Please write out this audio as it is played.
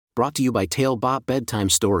Brought to you by Talebot Bedtime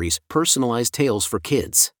Stories, personalized tales for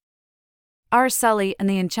kids. Araceli and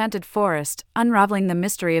the Enchanted Forest, unraveling the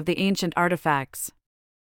mystery of the ancient artifacts.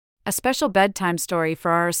 A special bedtime story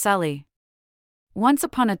for Araceli. Once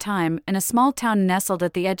upon a time, in a small town nestled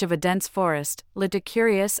at the edge of a dense forest, lived a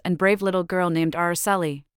curious and brave little girl named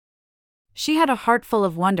Araceli. She had a heart full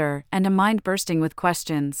of wonder and a mind bursting with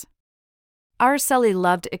questions. Araceli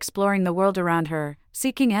loved exploring the world around her,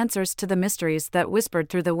 seeking answers to the mysteries that whispered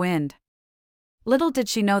through the wind. Little did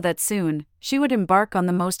she know that soon, she would embark on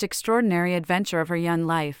the most extraordinary adventure of her young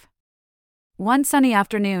life. One sunny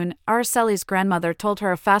afternoon, Araceli's grandmother told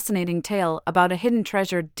her a fascinating tale about a hidden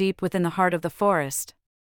treasure deep within the heart of the forest.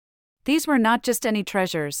 These were not just any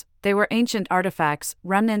treasures, they were ancient artifacts,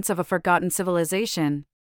 remnants of a forgotten civilization.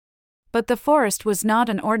 But the forest was not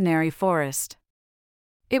an ordinary forest.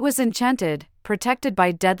 It was enchanted, protected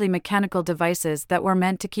by deadly mechanical devices that were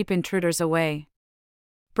meant to keep intruders away.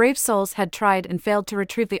 Brave souls had tried and failed to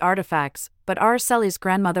retrieve the artifacts, but Araceli's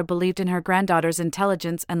grandmother believed in her granddaughter's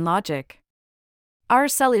intelligence and logic.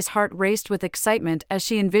 Araceli's heart raced with excitement as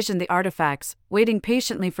she envisioned the artifacts, waiting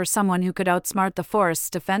patiently for someone who could outsmart the forest's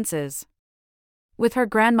defenses. With her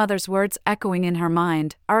grandmother's words echoing in her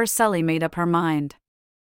mind, Araceli made up her mind.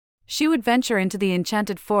 She would venture into the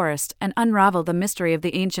enchanted forest and unravel the mystery of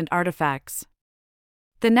the ancient artifacts.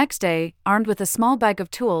 The next day, armed with a small bag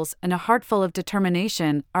of tools and a heart full of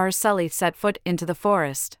determination, Araceli set foot into the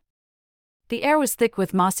forest. The air was thick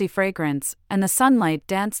with mossy fragrance, and the sunlight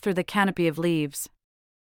danced through the canopy of leaves.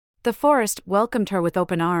 The forest welcomed her with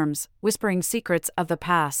open arms, whispering secrets of the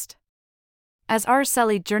past. As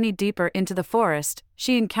Araceli journeyed deeper into the forest,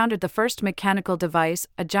 she encountered the first mechanical device,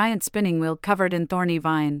 a giant spinning wheel covered in thorny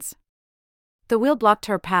vines. The wheel blocked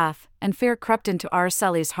her path, and fear crept into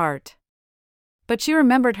Araceli's heart. But she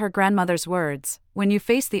remembered her grandmother's words, "When you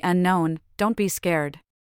face the unknown, don't be scared.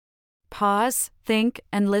 Pause, think,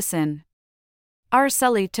 and listen."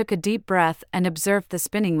 Araceli took a deep breath and observed the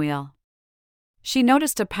spinning wheel. She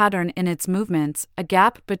noticed a pattern in its movements, a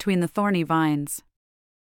gap between the thorny vines.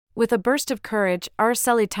 With a burst of courage,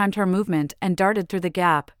 Araceli timed her movement and darted through the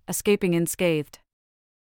gap, escaping unscathed.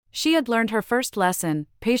 She had learned her first lesson: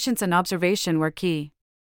 patience and observation were key.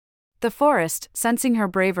 The forest, sensing her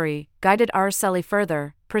bravery, guided Araceli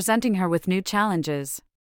further, presenting her with new challenges.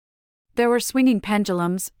 There were swinging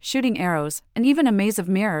pendulums, shooting arrows, and even a maze of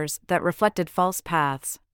mirrors that reflected false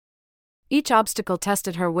paths. Each obstacle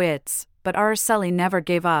tested her wits, but Araceli never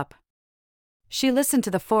gave up. She listened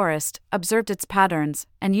to the forest, observed its patterns,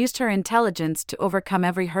 and used her intelligence to overcome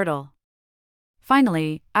every hurdle.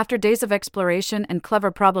 Finally, after days of exploration and clever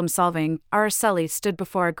problem-solving, Araceli stood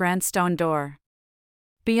before a grand stone door.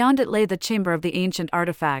 Beyond it lay the chamber of the ancient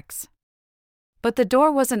artifacts. But the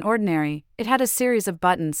door wasn't ordinary, it had a series of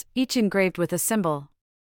buttons, each engraved with a symbol.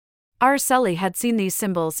 Araceli had seen these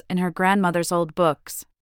symbols in her grandmother's old books.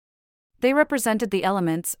 They represented the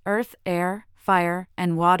elements: earth, air, fire,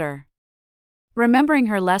 and water. Remembering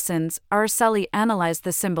her lessons, Araceli analyzed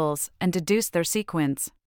the symbols and deduced their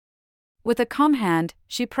sequence. With a calm hand,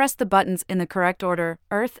 she pressed the buttons in the correct order: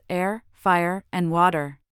 earth, air, fire, and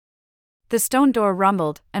water. The stone door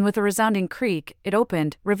rumbled, and with a resounding creak, it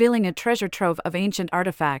opened, revealing a treasure trove of ancient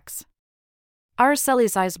artifacts.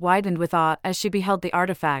 Araceli's eyes widened with awe as she beheld the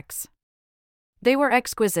artifacts. They were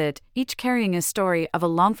exquisite, each carrying a story of a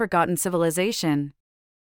long-forgotten civilization.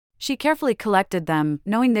 She carefully collected them,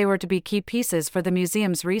 knowing they were to be key pieces for the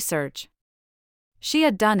museum's research. She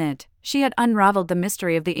had done it. She had unraveled the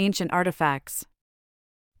mystery of the ancient artifacts.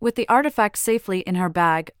 With the artifacts safely in her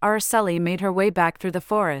bag, Araceli made her way back through the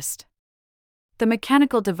forest. The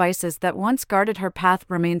mechanical devices that once guarded her path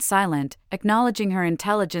remained silent, acknowledging her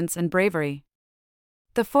intelligence and bravery.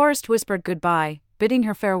 The forest whispered goodbye, bidding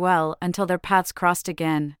her farewell until their paths crossed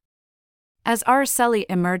again. As Araceli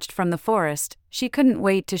emerged from the forest, she couldn't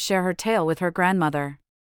wait to share her tale with her grandmother.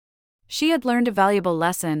 She had learned a valuable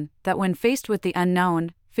lesson, that when faced with the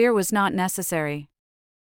unknown, fear was not necessary.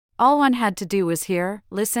 All one had to do was hear,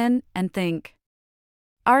 listen, and think.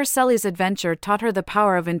 Araceli's adventure taught her the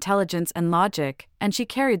power of intelligence and logic, and she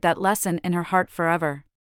carried that lesson in her heart forever.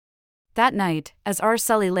 That night, as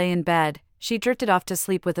Araceli lay in bed, she drifted off to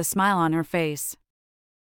sleep with a smile on her face.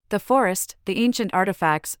 The forest, the ancient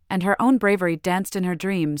artifacts, and her own bravery danced in her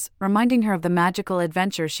dreams, reminding her of the magical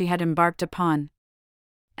adventure she had embarked upon.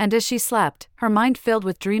 And as she slept, her mind filled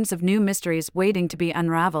with dreams of new mysteries waiting to be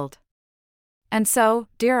unraveled. And so,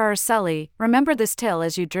 dear Araceli, remember this tale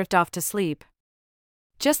as you drift off to sleep.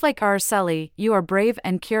 Just like Araceli, you are brave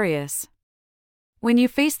and curious. When you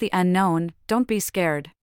face the unknown, don't be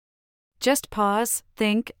scared. Just pause,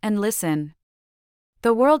 think, and listen.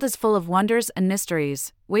 The world is full of wonders and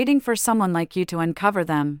mysteries, waiting for someone like you to uncover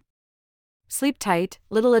them. Sleep tight,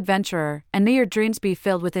 little adventurer, and may your dreams be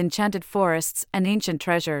filled with enchanted forests and ancient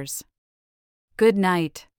treasures. Good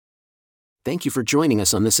night. Thank you for joining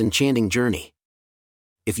us on this enchanting journey.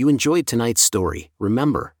 If you enjoyed tonight's story,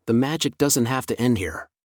 remember, the magic doesn't have to end here.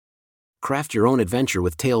 Craft your own adventure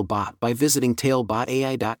with Talebot by visiting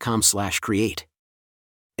talebotai.com/create.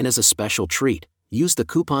 And as a special treat, use the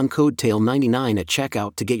coupon code TALE99 at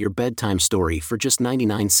checkout to get your bedtime story for just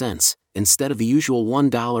 99 cents, instead of the usual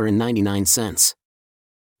 $1.99.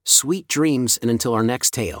 Sweet dreams, and until our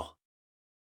next tale.